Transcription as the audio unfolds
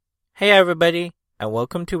Hey everybody, and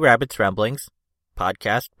welcome to Rabbit's Ramblings,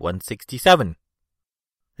 podcast 167.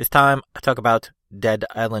 This time I talk about Dead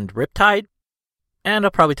Island Riptide, and I'll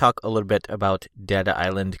probably talk a little bit about Dead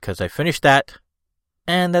Island because I finished that,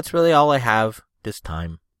 and that's really all I have this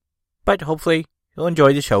time. But hopefully you'll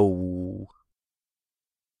enjoy the show.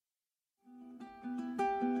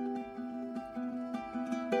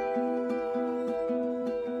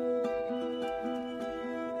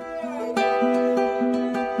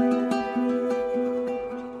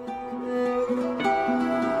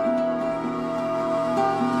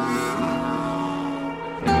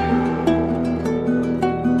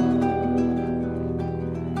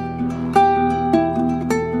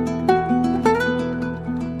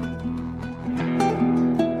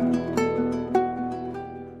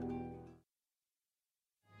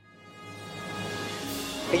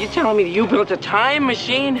 Are you telling me you built a time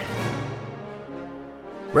machine?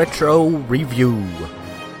 Retro Review.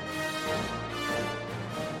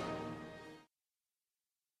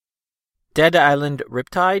 Dead Island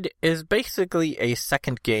Riptide is basically a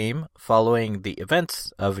second game following the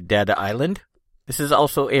events of Dead Island. This is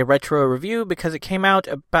also a retro review because it came out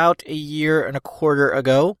about a year and a quarter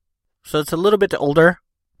ago, so it's a little bit older,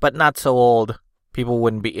 but not so old. People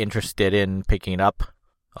wouldn't be interested in picking it up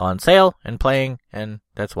on sale and playing, and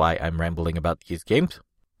that's why I'm rambling about these games,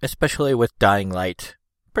 especially with Dying Light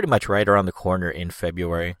pretty much right around the corner in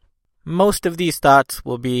February. Most of these thoughts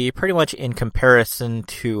will be pretty much in comparison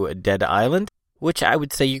to Dead Island, which I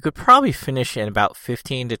would say you could probably finish in about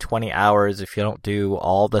 15 to 20 hours if you don't do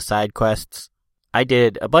all the side quests. I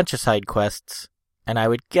did a bunch of side quests, and I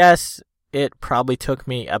would guess it probably took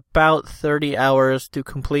me about 30 hours to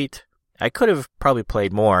complete. I could have probably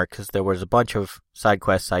played more because there was a bunch of side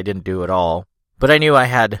quests I didn't do at all. But I knew I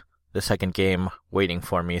had the second game waiting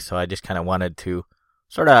for me, so I just kind of wanted to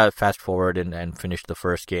sort of fast forward and finish the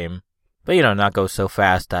first game. But, not go so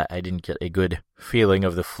fast that I didn't get a good feeling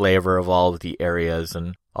of the flavor of all of the areas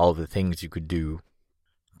and all of the things you could do.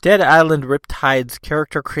 Dead Island Riptide's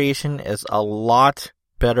character creation is a lot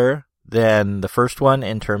better than the first one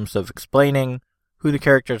in terms of explaining who the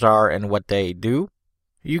characters are and what they do.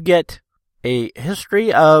 You get a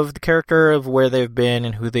history of the character, of where they've been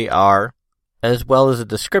and who they are, as well as a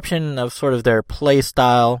description of sort of their play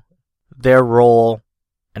style, their role,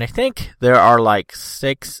 and I think there are like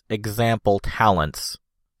 6 example talents.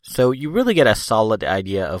 So you really get a solid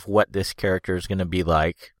idea of what this character is going to be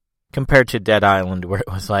like, compared to Dead Island, where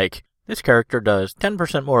it was like, this character does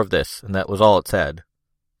 10% more of this, and that was all it said.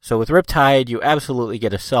 So with Riptide, you absolutely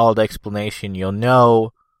get a solid explanation. You'll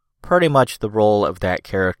know pretty much the role of that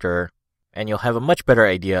character, and you'll have a much better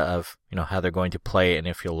idea of, how they're going to play and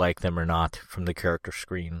if you'll like them or not from the character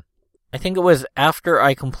screen. I think it was after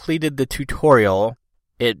I completed the tutorial,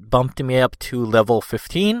 it bumped me up to level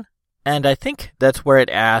 15, and I think that's where it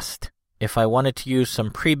asked if I wanted to use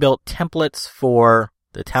some pre-built templates for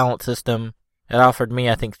the talent system. It offered me,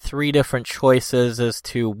 I think, 3 different choices as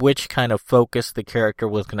to which kind of focus the character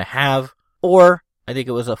was going to have, or I think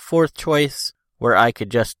it was a 4th choice where I could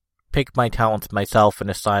just pick my talents myself and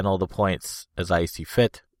assign all the points as I see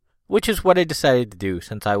fit, which is what I decided to do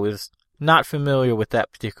since I was not familiar with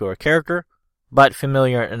that particular character, but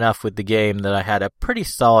familiar enough with the game that I had a pretty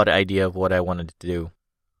solid idea of what I wanted to do.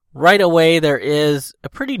 Right away, there is a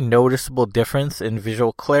pretty noticeable difference in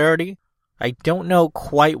visual clarity. I don't know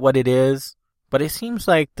quite what it is, but it seems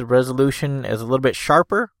like the resolution is a little bit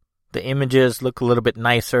sharper. The images look a little bit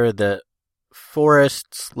nicer. The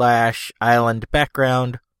forest/island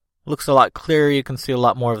background looks a lot clearer. You can see a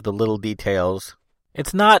lot more of the little details.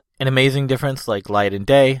 It's not an amazing difference like Light and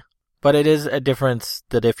Day, but it is a difference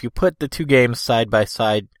that if you put the 2 games side by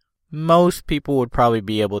side, most people would probably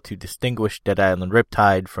be able to distinguish Dead Island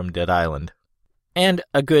Riptide from Dead Island. And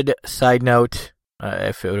a good side note,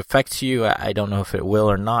 if it affects you, I don't know if it will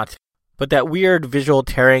or not, but that weird visual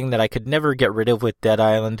tearing that I could never get rid of with Dead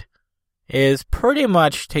Island is pretty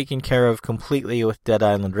much taken care of completely with Dead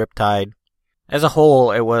Island Riptide. As a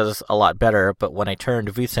whole, it was a lot better, but when I turned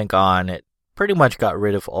VSync on, it pretty much got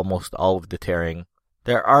rid of almost all of the tearing.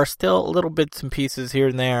 There are still little bits and pieces here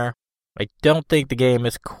and there. I don't think the game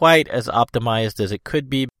is quite as optimized as it could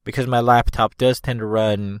be because my laptop does tend to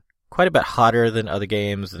run quite a bit hotter than other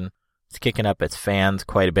games, and it's kicking up its fans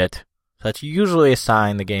quite a bit. So that's usually a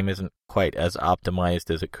sign the game isn't quite as optimized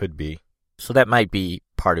as it could be. So that might be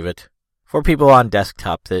part of it. For people on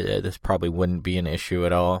desktop, this probably wouldn't be an issue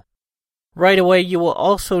at all. Right away, you will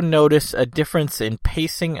also notice a difference in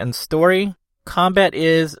pacing and story. Combat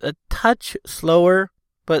is a touch slower,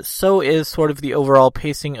 but so is sort of the overall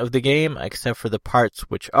pacing of the game, except for the parts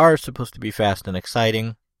which are supposed to be fast and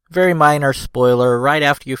exciting. very minor spoiler, right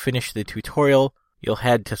after you finish the tutorial, you'll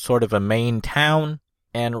head to sort of a main town,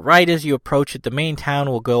 and right as you approach it, the main town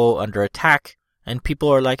will go under attack, and people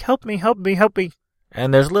are like, help me, help me, help me.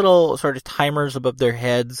 And there's little sort of timers above their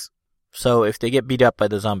heads, so if they get beat up by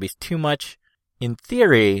the zombies too much, in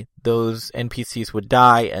theory, those NPCs would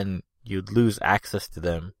die and you'd lose access to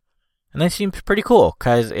them. And that seems pretty cool,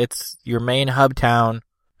 because it's your main hub town.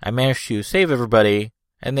 I managed to save everybody,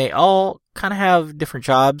 and they all kind of have different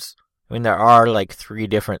jobs. I mean, there are like 3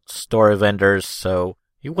 different store vendors, so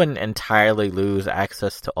you wouldn't entirely lose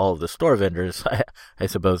access to all of the store vendors, I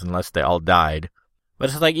suppose, unless they all died. But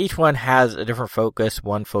it's like each one has a different focus.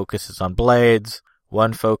 One focuses on blades,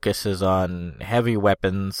 one focuses on heavy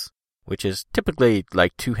weapons, which is typically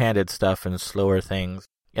like two-handed stuff and slower things.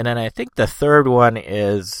 And then I think the third one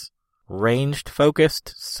is ranged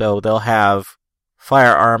focused, so they'll have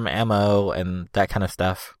firearm ammo and that kind of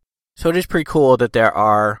stuff. So it is pretty cool that there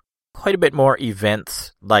are quite a bit more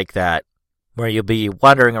events like that, where you'll be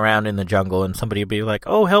wandering around in the jungle and somebody will be like,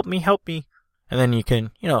 oh, help me, help me. And then you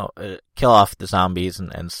can, kill off the zombies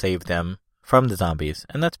and save them from the zombies.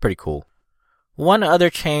 And that's pretty cool. One other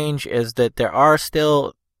change is that there are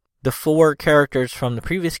still the 4 characters from the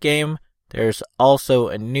previous game. There's also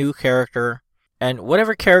a new character. And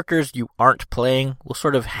whatever characters you aren't playing will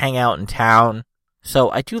sort of hang out in town. So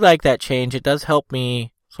I do like that change. It does help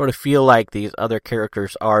me sort of feel like these other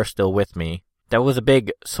characters are still with me. That was a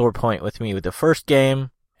big sore point with me with the first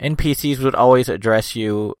game. NPCs would always address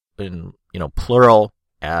you in, plural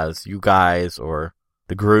as you guys or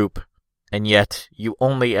the group, and yet you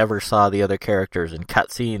only ever saw the other characters in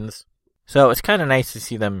cutscenes. So it's kind of nice to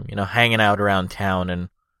see them, hanging out around town, and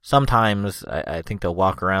sometimes I think they'll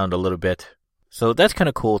walk around a little bit. So that's kind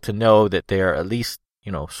of cool to know that they're at least,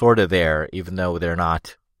 sort of there, even though they're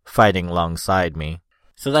not fighting alongside me.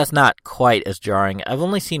 So that's not quite as jarring. I've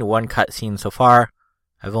only seen one cutscene so far.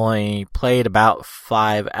 I've only played about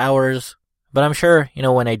 5 hours. But I'm sure,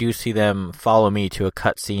 when I do see them follow me to a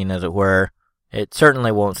cutscene, as it were, it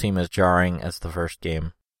certainly won't seem as jarring as the first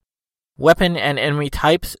game. Weapon and enemy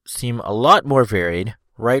types seem a lot more varied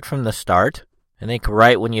right from the start. I think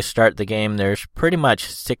right when you start the game, there's pretty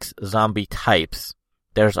much 6 zombie types.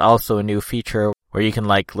 There's also a new feature where you can,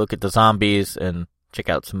 look at the zombies and check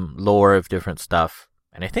out some lore of different stuff.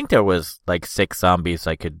 And I think there was 6 zombies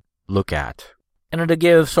I could look at. And it'll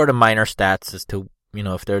give sort of minor stats as to,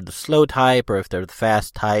 if they're the slow type or if they're the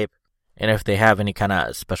fast type. And if they have any kind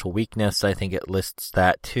of special weakness, I think it lists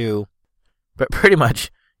that too. But pretty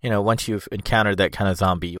much, once you've encountered that kind of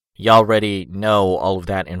zombie, you already know all of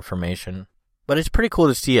that information. But it's pretty cool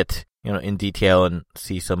to see it, in detail and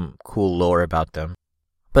see some cool lore about them.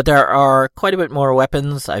 But there are quite a bit more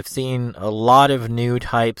weapons. I've seen a lot of new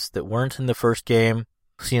types that weren't in the first game.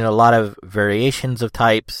 Seen a lot of variations of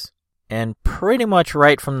types, and pretty much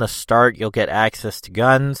right from the start you'll get access to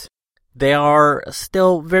guns. They are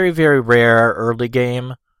still very, very rare early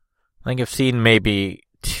game. I think I've seen maybe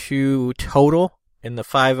 2 total in the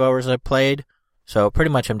 5 hours I played, so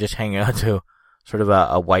pretty much I'm just hanging on to sort of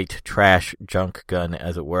a white trash junk gun,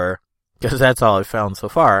 as it were, because that's all I've found so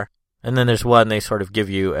far. And then there's one they sort of give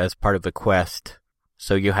you as part of the quest,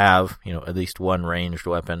 so you have, at least one ranged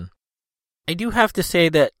weapon. I do have to say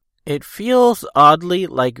that it feels oddly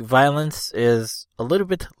like violence is a little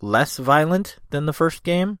bit less violent than the first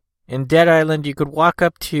game. In Dead Island, you could walk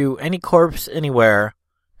up to any corpse anywhere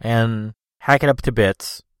and hack it up to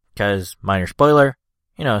bits, because, minor spoiler,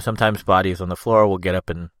 sometimes bodies on the floor will get up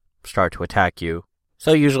and start to attack you.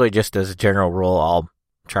 So usually just as a general rule, I'll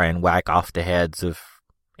try and whack off the heads of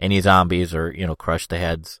any zombies or, crush the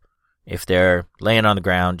heads if they're laying on the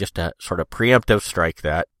ground, just to sort of preemptive strike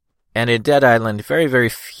that. And in Dead Island, very, very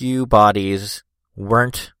few bodies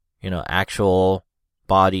weren't, actual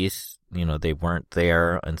bodies. They weren't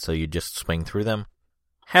there, and so you just swing through them.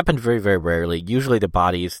 Happened very, very rarely. Usually the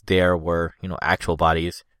bodies there were, actual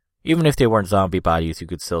bodies. Even if they weren't zombie bodies, you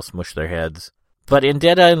could still smush their heads. But in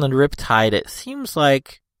Dead Island Riptide, it seems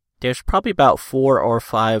like there's probably about 4 or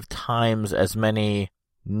 5 times as many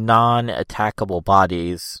non-attackable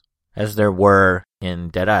bodies as there were in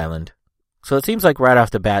Dead Island. So it seems like right off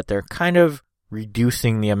the bat, they're kind of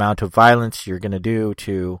reducing the amount of violence you're going to do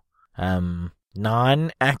to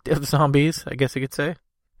non-active zombies, I guess you could say.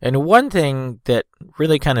 And one thing that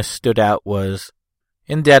really kind of stood out was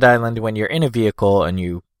in Dead Island, when you're in a vehicle and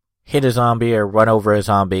you hit a zombie or run over a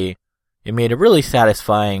zombie, it made a really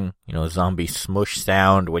satisfying, zombie smush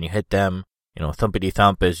sound when you hit them, thumpity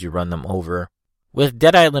thump as you run them over. With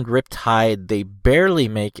Dead Island Riptide, they barely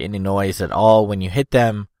make any noise at all when you hit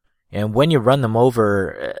them. And when you run them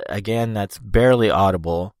over, again, that's barely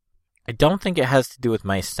audible. I don't think it has to do with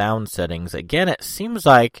my sound settings. Again, it seems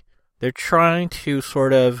like they're trying to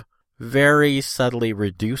sort of very subtly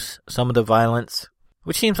reduce some of the violence,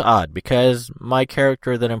 which seems odd because my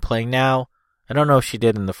character that I'm playing now, I don't know if she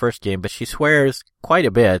did in the first game, but she swears quite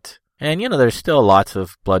a bit. And, there's still lots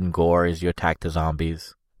of blood and gore as you attack the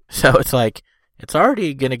zombies. So it's like, it's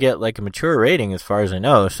already going to get like a mature rating as far as I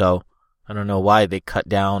know, so I don't know why they cut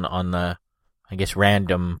down on the,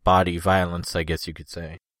 random body violence, I guess you could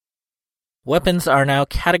say. Weapons are now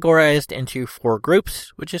categorized into 4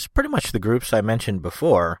 groups, which is pretty much the groups I mentioned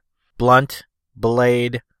before. Blunt,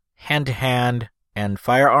 blade, hand-to-hand, and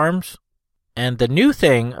firearms. And the new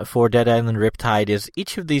thing for Dead Island Riptide is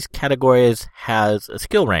each of these categories has a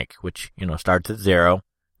skill rank, which, starts at 0.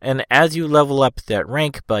 And as you level up that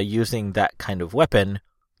rank by using that kind of weapon,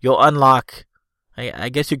 you'll unlock, I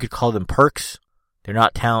guess you could call them perks. They're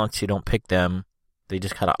not talents, you don't pick them. They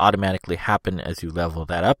just kind of automatically happen as you level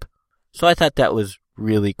that up. So I thought that was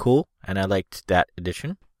really cool, and I liked that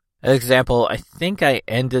addition. As an example, I think I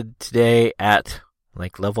ended today at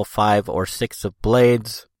level 5 or 6 of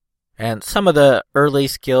blades. And some of the early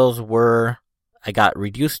skills were, I got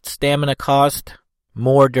reduced stamina cost,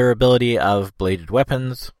 more durability of bladed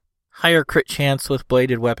weapons, higher crit chance with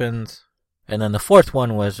bladed weapons, and then the 4th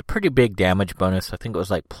one was a pretty big damage bonus. I think it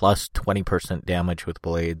was plus 20% damage with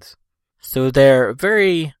blades. So they're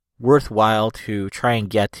very worthwhile to try and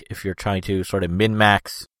get if you're trying to sort of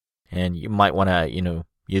min-max, and you might want to,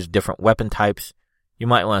 use different weapon types. You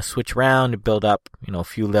might want to switch around and build up, a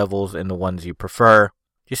few levels in the ones you prefer,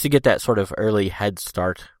 just to get that sort of early head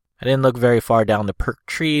start. I didn't look very far down the perk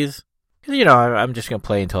trees, because, I'm just going to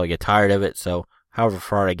play until I get tired of it, so however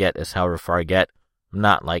far I get is however far I get. I'm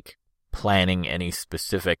not, planning any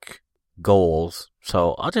specific goals,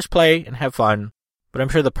 so I'll just play and have fun, but I'm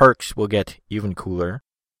sure the perks will get even cooler.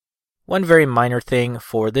 One very minor thing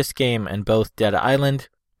for this game and both Dead Island,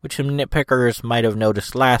 which some nitpickers might have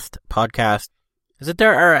noticed last podcast, is that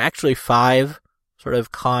there are actually 5 sort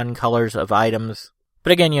of con colors of items.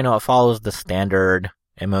 But again, it follows the standard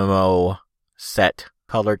MMO set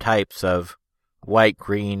color types of white,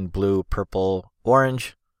 green, blue, purple,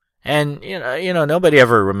 orange. And, nobody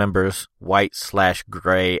ever remembers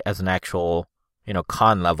white/gray as an actual,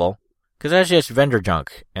 con level. Because that's just vendor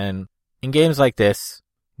junk. And in games like this,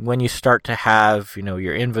 when you start to have,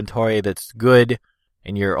 your inventory that's good,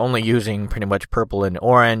 and you're only using pretty much purple and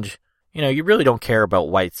orange, you really don't care about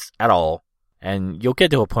whites at all. And you'll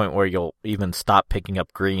get to a point where you'll even stop picking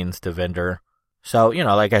up greens to vendor. So,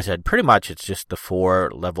 like I said, pretty much it's just the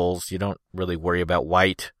 4 levels. You don't really worry about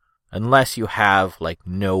white unless you have,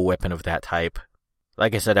 no weapon of that type.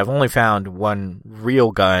 Like I said, I've only found one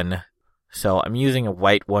real gun, so I'm using a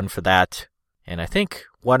white one for that. And I think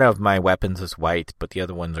one of my weapons is white, but the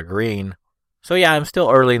other ones are green. So yeah, I'm still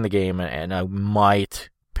early in the game, and I might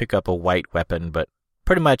pick up a white weapon, but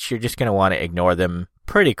pretty much you're just going to want to ignore them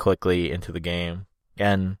pretty quickly into the game.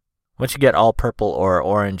 And once you get all purple or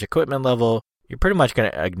orange equipment level, you're pretty much going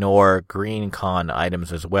to ignore green con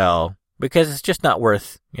items as well, because it's just not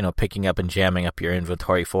worth, picking up and jamming up your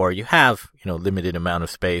inventory for. You have, limited amount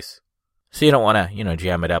of space. So you don't want to,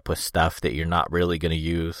 jam it up with stuff that you're not really going to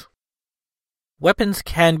use. Weapons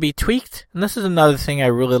can be tweaked, and this is another thing I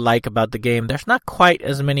really like about the game. There's not quite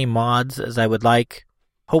as many mods as I would like.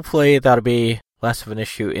 Hopefully that'll be less of an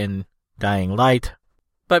issue in Dying Light.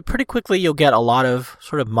 But pretty quickly you'll get a lot of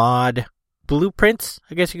sort of mod blueprints,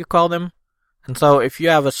 I guess you could call them. And so if you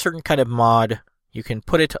have a certain kind of mod, you can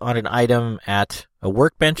put it on an item at a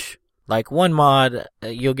workbench. Like one mod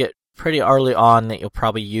you'll get pretty early on that you'll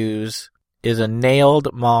probably use is a nailed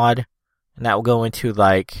mod, and that will go into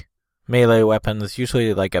melee weapons,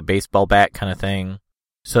 usually like a baseball bat kind of thing.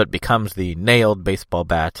 So it becomes the nailed baseball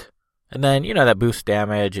bat. And then, that boosts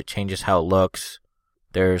damage, it changes how it looks.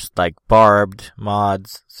 There's barbed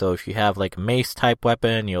mods, so if you have a mace type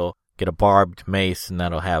weapon, you'll get a barbed mace, and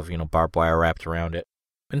that'll have, barbed wire wrapped around it.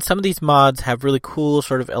 And some of these mods have really cool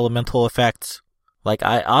sort of elemental effects.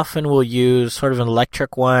 I often will use sort of an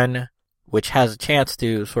electric one, which has a chance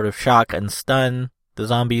to sort of shock and stun the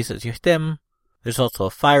zombies as you hit them. There's also a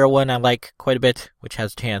fire one I like quite a bit, which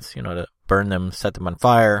has a chance, to burn them, set them on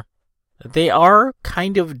fire. They are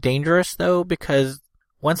kind of dangerous, though, because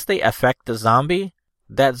once they affect the zombie,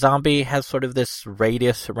 that zombie has sort of this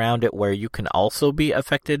radius around it where you can also be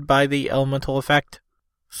affected by the elemental effect.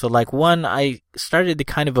 So one I started to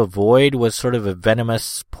kind of avoid was sort of a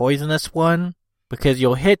venomous, poisonous one, because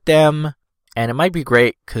you'll hit them, and it might be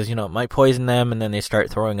great, because, it might poison them, and then they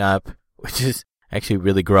start throwing up, which is actually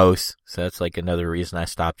really gross. So that's another reason I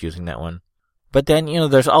stopped using that one. But then,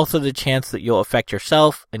 there's also the chance that you'll affect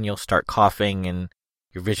yourself, and you'll start coughing, and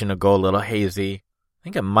your vision will go a little hazy. I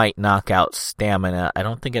think it might knock out stamina. I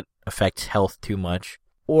don't think it affects health too much.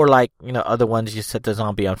 Or like, other ones, you set the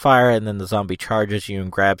zombie on fire and then the zombie charges you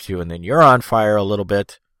and grabs you and then you're on fire a little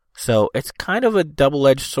bit. So it's kind of a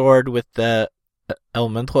double-edged sword with the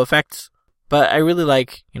elemental effects. But I really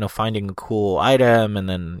like, finding a cool item and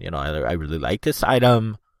then, either I really like this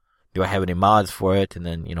item. Do I have any mods for it? And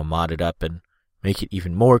then, mod it up and make it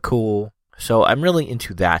even more cool. So I'm really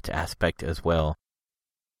into that aspect as well.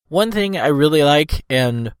 One thing I really like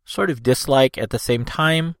and sort of dislike at the same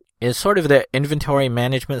time is sort of the inventory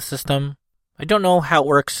management system. I don't know how it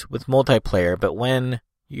works with multiplayer, but when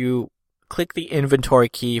you click the inventory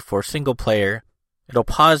key for single player, it'll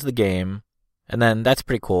pause the game, and then that's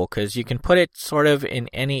pretty cool because you can put it sort of in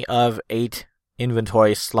any of 8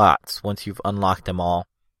 inventory slots once you've unlocked them all.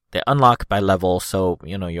 They unlock by level, so,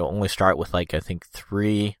 you'll only start with I think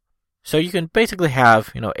 3. So you can basically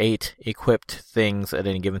have, 8 equipped things at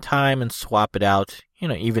any given time and swap it out,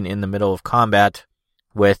 even in the middle of combat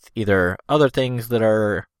with either other things that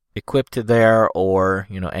are equipped there or,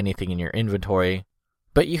 anything in your inventory.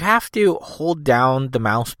 But you have to hold down the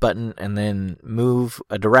mouse button and then move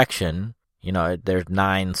a direction. There's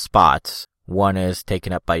 9 spots. One is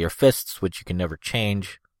taken up by your fists, which you can never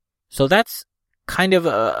change. So that's kind of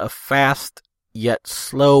a fast yet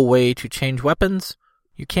slow way to change weapons.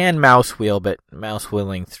 You can mouse wheel, but mouse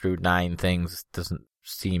wheeling through 9 things doesn't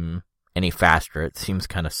seem any faster. It seems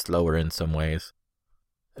kind of slower in some ways.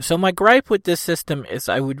 So my gripe with this system is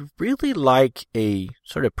I would really like a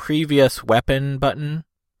sort of previous weapon button,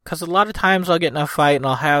 because a lot of times I'll get in a fight and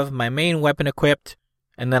I'll have my main weapon equipped,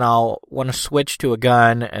 and then I'll want to switch to a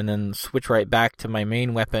gun and then switch right back to my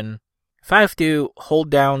main weapon. If I have to hold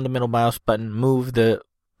down the middle mouse button, move the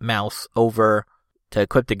mouse over to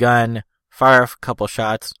equip the gun, fire a couple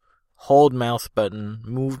shots, hold mouse button,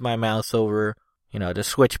 move my mouse over, to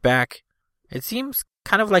switch back, it seems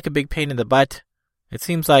kind of like a big pain in the butt. It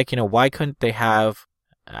seems like, why couldn't they have,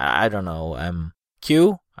 I don't know,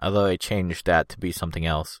 Q? Although I changed that to be something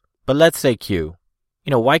else. But let's say Q.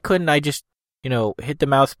 Why couldn't I just, hit the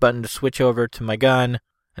mouse button to switch over to my gun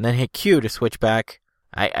and then hit Q to switch back?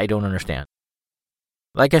 I don't understand.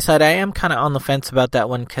 Like I said, I am kind of on the fence about that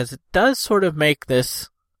one because it does sort of make this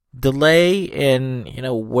delay in,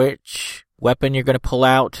 which weapon you're going to pull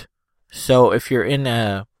out. So if you're in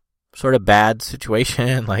a sort of bad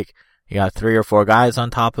situation, like you got 3 or 4 guys on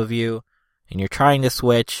top of you, and you're trying to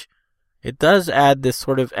switch, it does add this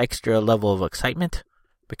sort of extra level of excitement,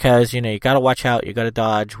 because, you gotta watch out, you gotta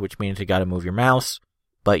dodge, which means you gotta move your mouse,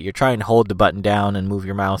 but you're trying to hold the button down and move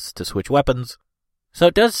your mouse to switch weapons. So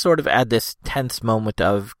it does sort of add this tense moment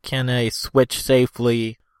of, can I switch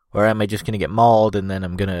safely, or am I just gonna get mauled, and then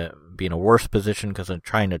I'm gonna be in a worse position because I'm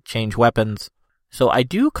trying to change weapons. So I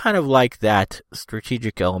do kind of like that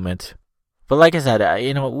strategic element. But like I said,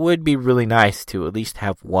 it would be really nice to at least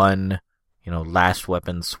have one, last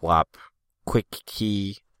weapon swap quick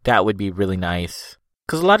key. That would be really nice.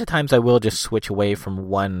 Because a lot of times I will just switch away from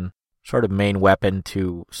one sort of main weapon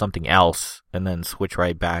to something else and then switch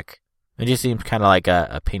right back. It just seems kind of like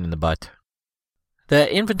a pain in the butt.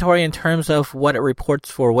 The inventory in terms of what it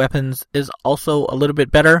reports for weapons is also a little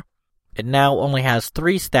bit better. It now only has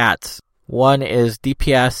 3 stats. One is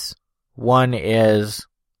DPS, one is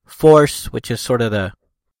Force, which is sort of the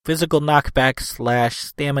physical knockback /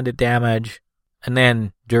 stamina damage, and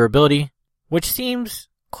then durability, which seems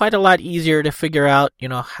quite a lot easier to figure out,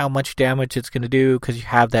 how much damage it's going to do because you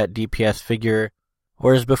have that DPS figure.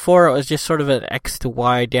 Whereas before it was just sort of an X to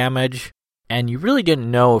Y damage, and you really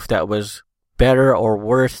didn't know if that was better or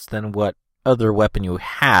worse than what other weapon you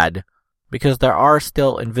had, because there are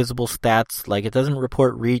still invisible stats, like it doesn't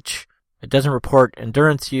report reach, it doesn't report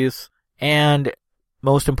endurance use, and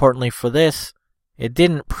most importantly for this, it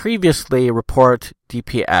didn't previously report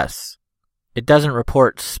DPS. It doesn't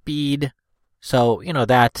report speed, so,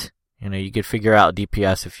 that, you could figure out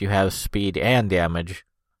DPS if you have speed and damage.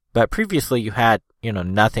 But previously you had,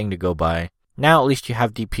 nothing to go by. Now at least you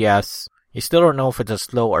have DPS. You still don't know if it's a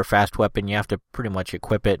slow or fast weapon. You have to pretty much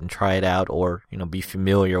equip it and try it out or, be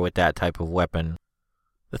familiar with that type of weapon.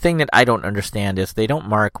 The thing that I don't understand is they don't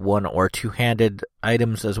mark 1- or 2-handed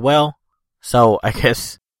items as well. So I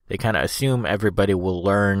guess they kind of assume everybody will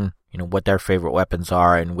learn, what their favorite weapons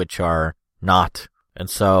are and which are not. And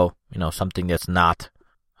so, something that's not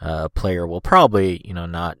a player will probably,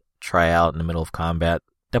 not try out in the middle of combat.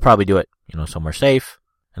 They'll probably do it, somewhere safe.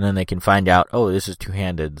 And then they can find out, oh, this is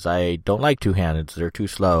 2-handeds. I don't like 2-handeds. They're too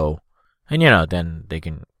slow. And, then they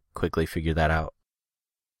can quickly figure that out.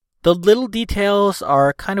 The little details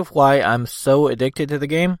are kind of why I'm so addicted to the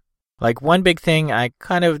game. Like, one big thing I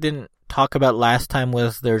kind of didn't talk about last time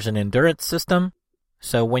was there's an endurance system.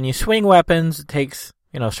 So when you swing weapons, it takes,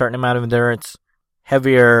 a certain amount of endurance.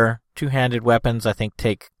 Heavier two-handed weapons, I think,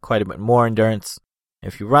 take quite a bit more endurance.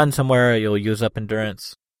 If you run somewhere, you'll use up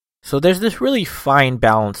endurance. So there's this really fine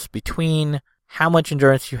balance between how much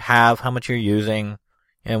endurance you have, how much you're using,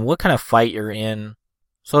 and what kind of fight you're in.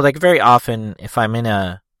 So like very often, if I'm in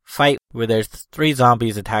a fight where there's 3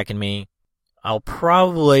 zombies attacking me, I'll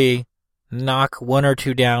probably knock 1 or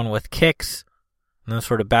 2 down with kicks, and then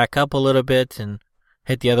sort of back up a little bit and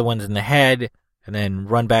hit the other ones in the head, and then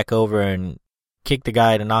run back over and kick the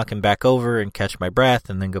guy to knock him back over and catch my breath,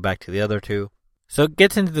 and then go back to the other 2. So it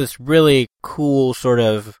gets into this really cool sort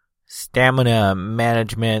of stamina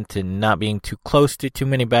management and not being too close to too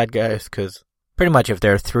many bad guys, because pretty much if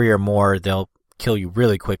there are 3 or more, they'll kill you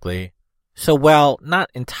really quickly. So while not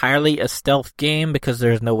entirely a stealth game because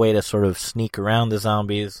there's no way to sort of sneak around the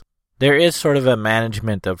zombies, there is sort of a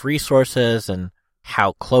management of resources and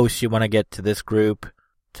how close you want to get to this group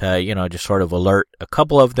to, just sort of alert a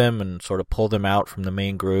couple of them and sort of pull them out from the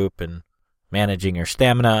main group, and managing your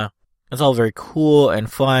stamina. It's all very cool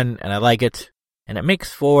and fun, and I like it. And it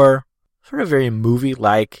makes for sort of very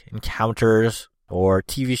movie-like encounters or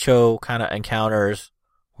TV show kind of encounters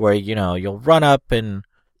where, you'll run up and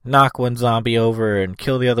knock one zombie over and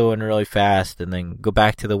kill the other one really fast and then go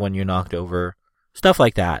back to the one you knocked over. Stuff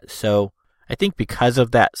like that. So I think because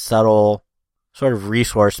of that subtle sort of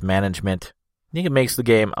resource management, I think it makes the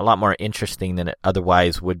game a lot more interesting than it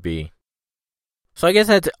otherwise would be. So I guess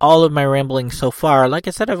that's all of my rambling so far. Like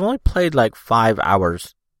I said, I've only played like 5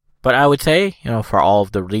 hours. But I would say, for all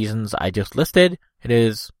of the reasons I just listed, it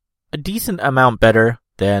is a decent amount better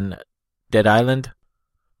than Dead Island.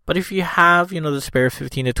 But if you have, the spare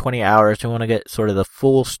 15 to 20 hours, you want to get sort of the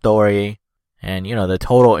full story and, the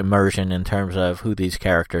total immersion in terms of who these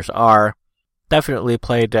characters are, definitely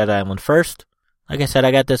play Dead Island first. Like I said,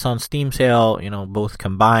 I got this on Steam sale, both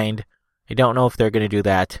combined. I don't know if they're going to do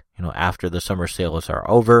that, after the summer sales are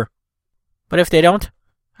over. But if they don't,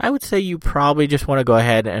 I would say you probably just want to go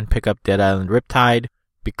ahead and pick up Dead Island Riptide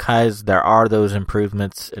because there are those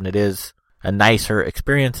improvements and it is a nicer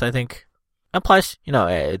experience, I think. And plus,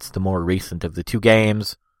 it's the more recent of the 2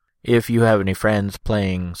 games. If you have any friends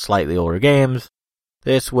playing slightly older games,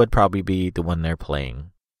 this would probably be the one they're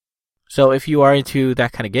playing. So if you are into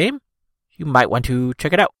that kind of game, you might want to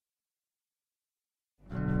check it out.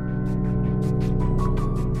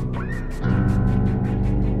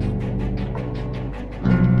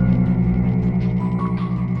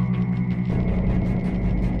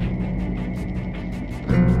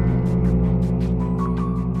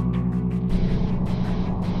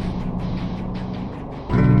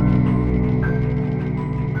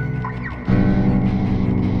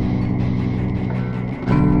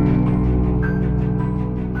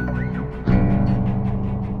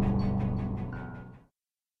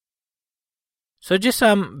 So just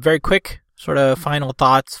some very quick sort of final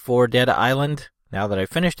thoughts for Dead Island now that I've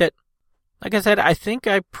finished it. Like I said, I think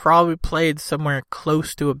I probably played somewhere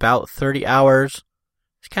close to about 30 hours.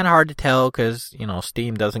 It's kind of hard to tell because,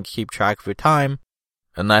 Steam doesn't keep track of your time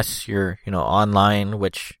unless you're, online,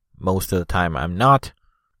 which most of the time I'm not.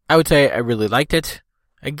 I would say I really liked it.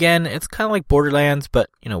 Again, it's kind of like Borderlands, but,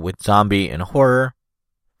 with zombie and horror.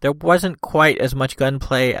 There wasn't quite as much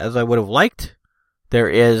gunplay as I would have liked. There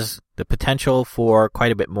is the potential for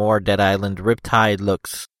quite a bit more. Dead Island Riptide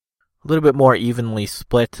looks a little bit more evenly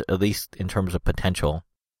split, at least in terms of potential.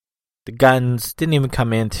 The guns didn't even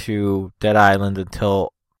come into Dead Island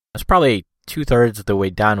until I was probably 2/3 of the way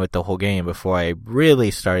done with the whole game before I really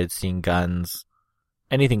started seeing guns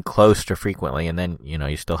anything close to frequently. And then,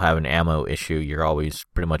 you still have an ammo issue. You're always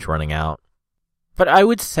pretty much running out. But I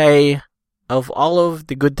would say of all of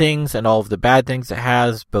the good things and all of the bad things it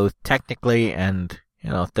has, both technically and,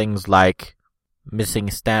 things like missing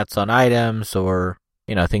stats on items or,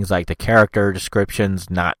 things like the character descriptions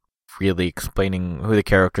not really explaining who the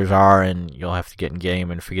characters are, and you'll have to get in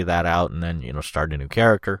game and figure that out and then, start a new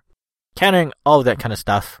character. Counting all of that kind of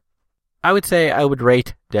stuff, I would say I would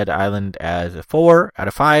rate Dead Island as a 4 out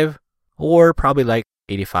of 5, or probably like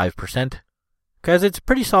 85%, because it's a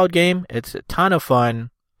pretty solid game. It's a ton of fun.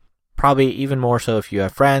 Probably even more so if you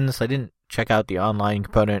have friends. I didn't check out the online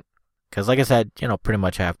component because, like I said, pretty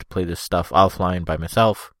much I have to play this stuff offline by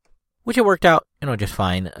myself, which it worked out, just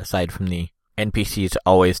fine, aside from the NPCs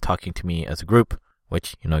always talking to me as a group,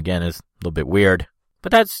 which, again, is a little bit weird.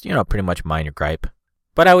 But that's, pretty much minor gripe.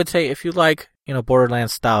 But I would say if you like,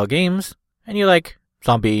 Borderlands style games and you like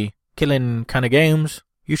zombie killing kind of games,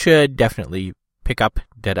 you should definitely pick up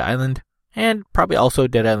Dead Island and probably also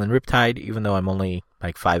Dead Island Riptide, even though I'm only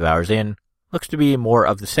like 5 hours in. Looks to be more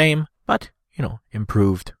of the same, but,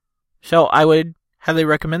 improved. So I would highly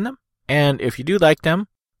recommend them. And if you do like them,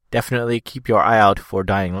 definitely keep your eye out for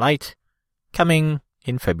Dying Light, coming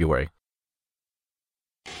in February.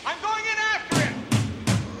 I'm going in after it!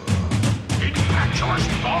 Did you catch your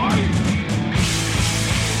spy?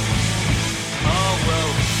 Oh,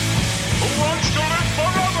 well. Who wants to live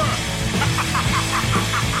forever?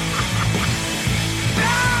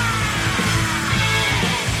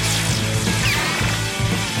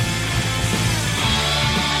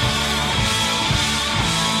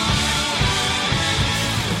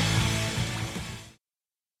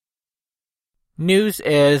 News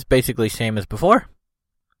is basically same as before.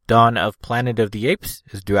 Dawn of Planet of the Apes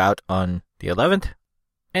is due out on the 11th,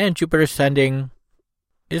 and Jupiter Ascending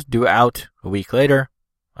is due out a week later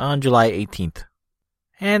on July 18th.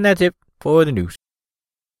 And that's it for the news.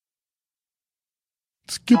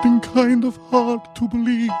 It's getting kind of hard to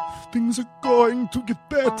believe things are going to get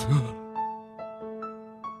better.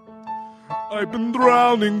 I've been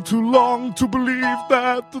drowning too long to believe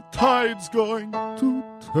that the tide's going to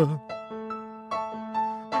turn.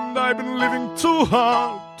 And I've been living too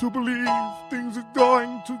hard to believe things are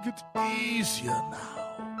going to get easier now.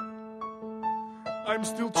 I'm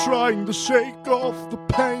still trying to shake off the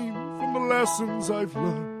pain from the lessons I've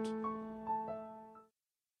learned.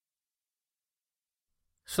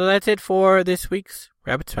 So that's it for this week's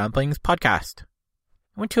Rabbit's Ramblings podcast.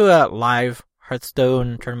 I went to a live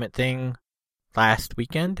Hearthstone tournament thing last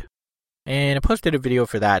weekend, and I posted a video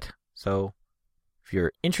for that. So if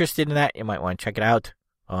you're interested in that, you might want to check it out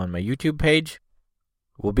on my YouTube page.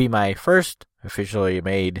 It will be my first officially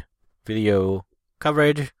made video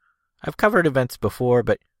coverage. I've covered events before,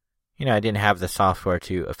 but I didn't have the software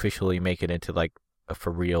to officially make it into like a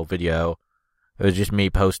for real video. It was just me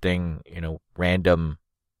posting, random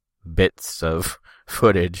bits of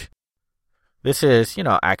footage. This is,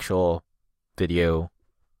 actual video.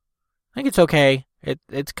 I think it's okay.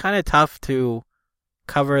 It's kind of tough to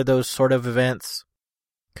cover those sort of events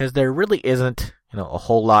because there really isn't, a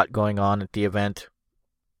whole lot going on at the event.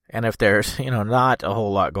 And if there's, not a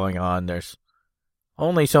whole lot going on, there's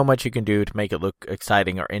only so much you can do to make it look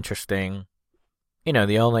exciting or interesting.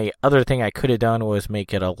 The only other thing I could have done was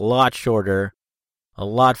make it a lot shorter, a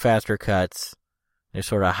lot faster cuts, and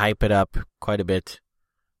sort of hype it up quite a bit.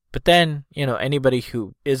 But then, anybody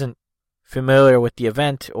who isn't familiar with the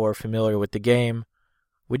event or familiar with the game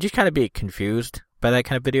would just kind of be confused by that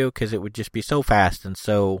kind of video because it would just be so fast and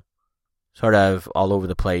so sort of all over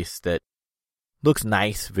the place that looks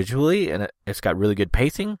nice visually and it's got really good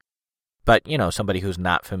pacing. But, somebody who's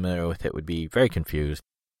not familiar with it would be very confused.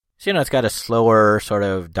 So, it's got a slower sort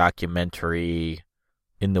of documentary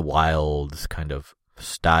in the wilds kind of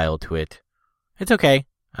style to it. It's okay.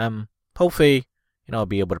 Hopefully, I'll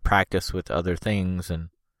be able to practice with other things and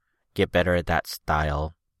get better at that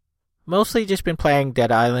style. Mostly just been playing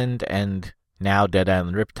Dead Island and now Dead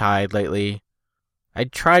Island Riptide lately. I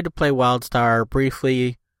tried to play WildStar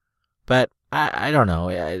briefly, but I don't know.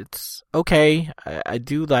 It's okay. I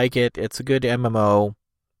do like it. It's a good MMO.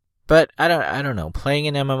 But I don't know. Playing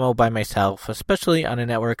an MMO by myself, especially on a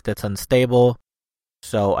network that's unstable,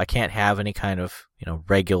 so I can't have any kind of,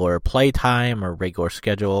 regular playtime or regular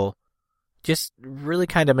schedule, just really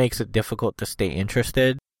kind of makes it difficult to stay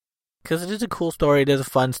interested. Because it is a cool story, it is a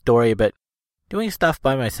fun story, but doing stuff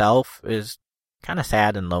by myself is kind of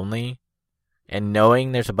sad and lonely. And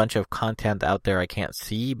knowing there's a bunch of content out there I can't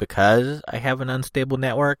see because I have an unstable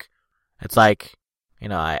network, it's like,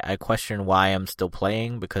 I question why I'm still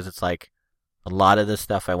playing, because it's like a lot of the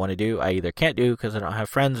stuff I want to do, I either can't do because I don't have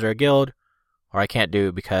friends or a guild, or I can't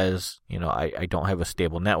do because, I don't have a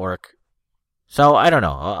stable network. So, I don't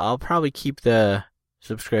know. I'll probably keep the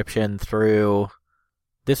subscription through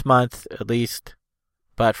this month, at least.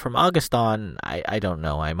 But from August on, I don't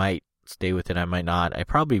know. I might stay with it, I might not. I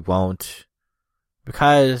probably won't.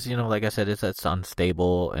 Because, like I said, it's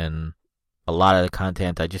unstable, and a lot of the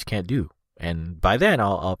content I just can't do. And by then,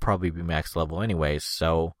 I'll probably be max level anyways,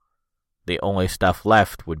 so the only stuff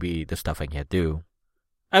left would be the stuff I can't do.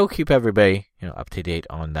 I will keep everybody, up to date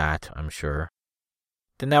on that, I'm sure.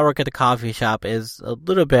 The network at the coffee shop is a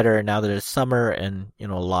little better now that it's summer and, a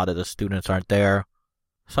lot of the students aren't there.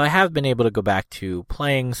 So I have been able to go back to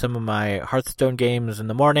playing some of my Hearthstone games in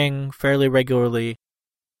the morning fairly regularly.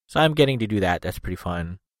 So I'm getting to do that. That's pretty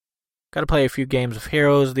fun. Got to play a few games of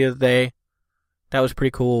Heroes the other day. That was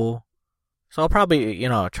pretty cool. So I'll probably,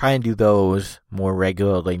 try and do those more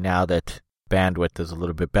regularly now that bandwidth is a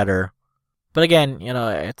little bit better. But again,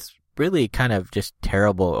 it's really kind of just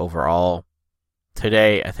terrible overall.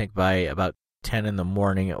 Today, I think by about 10 in the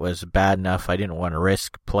morning, it was bad enough I didn't want to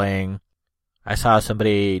risk playing I saw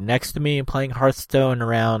somebody next to me playing Hearthstone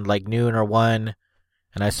around like noon or 1,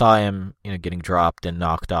 and I saw him, getting dropped and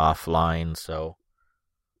knocked offline, so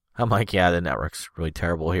I'm like, yeah, the network's really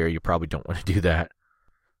terrible here. You probably don't want to do that.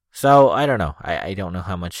 So, I don't know. I don't know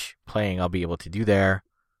how much playing I'll be able to do there,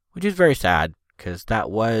 which is very sad, because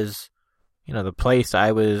that was, the place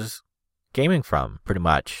I was gaming from, pretty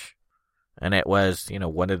much. And it was,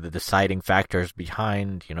 one of the deciding factors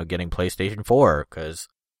behind, getting PlayStation 4, because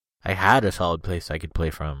I had a solid place I could play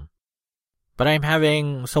from. But I'm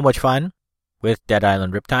having so much fun with Dead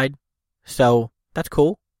Island Riptide, so that's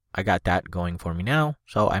cool. I got that going for me now,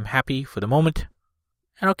 so I'm happy for the moment.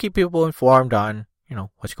 And I'll keep people informed on,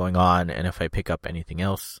 what's going on and if I pick up anything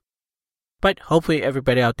else. But hopefully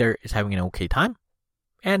everybody out there is having an okay time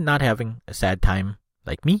and not having a sad time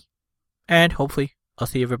like me. And hopefully I'll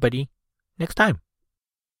see everybody next time.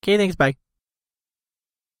 Okay, thanks, bye.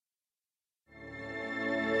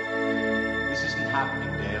 This isn't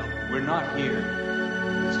happening, Dale. We're not here.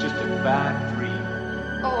 It's just a bad dream.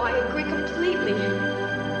 Oh, I agree completely.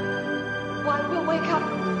 Why, we'll wake up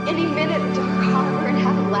any minute in Dark Harbor and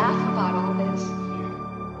have a laugh about all this.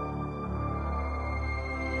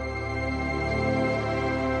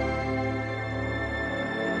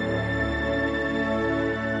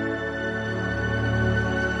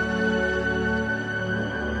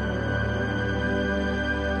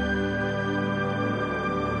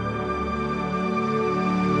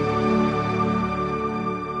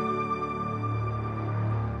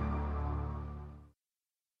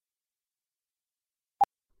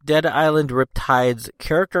 Dead Island Riptide's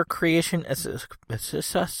character creation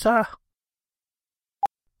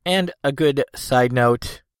and a good side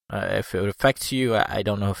note, if it affects you, I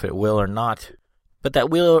don't know if it will or not, but that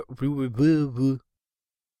was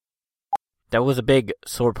a big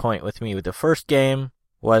sore point with me with the first game,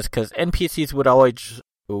 was because NPCs would always,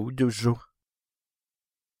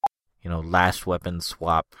 last weapon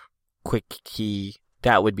swap, quick key,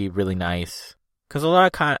 that would be really nice, because a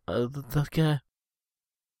lot of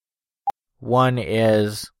one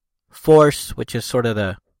is force, which is sort of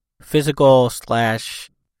the physical,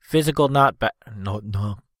 not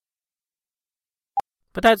no.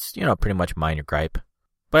 But that's, pretty much minor gripe.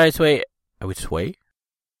 But I would sway.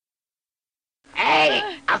 Hey,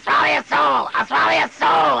 I'll swallow your soul! I'll swallow your soul!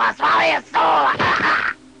 I'll swallow your soul!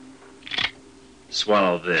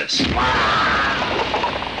 Swallow this.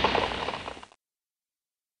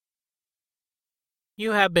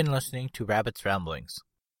 You have been listening to Rabbit's Ramblings.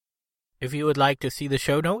 If you would like to see the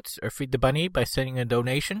show notes or feed the bunny by sending a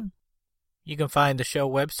donation, you can find the show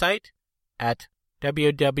website at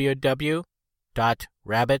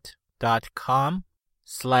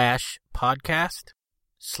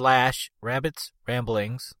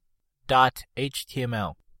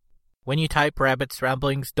When you type Rabbit's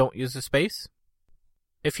Ramblings, don't use a space.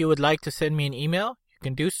 If you would like to send me an email, you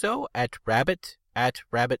can do so at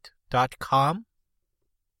rabbit@rabbit.com.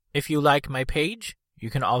 If you like my page, you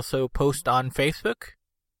can also post on Facebook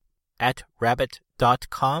at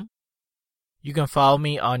rabbit.com. You can follow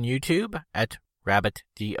me on YouTube at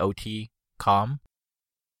rabbitdot.com.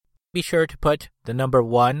 Be sure to put the number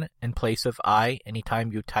 1 in place of I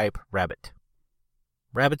anytime you type rabbit.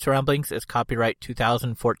 Rabbit's Ramblings is copyright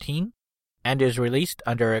 2014 and is released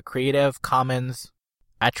under a Creative Commons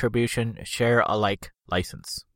Attribution Share Alike license.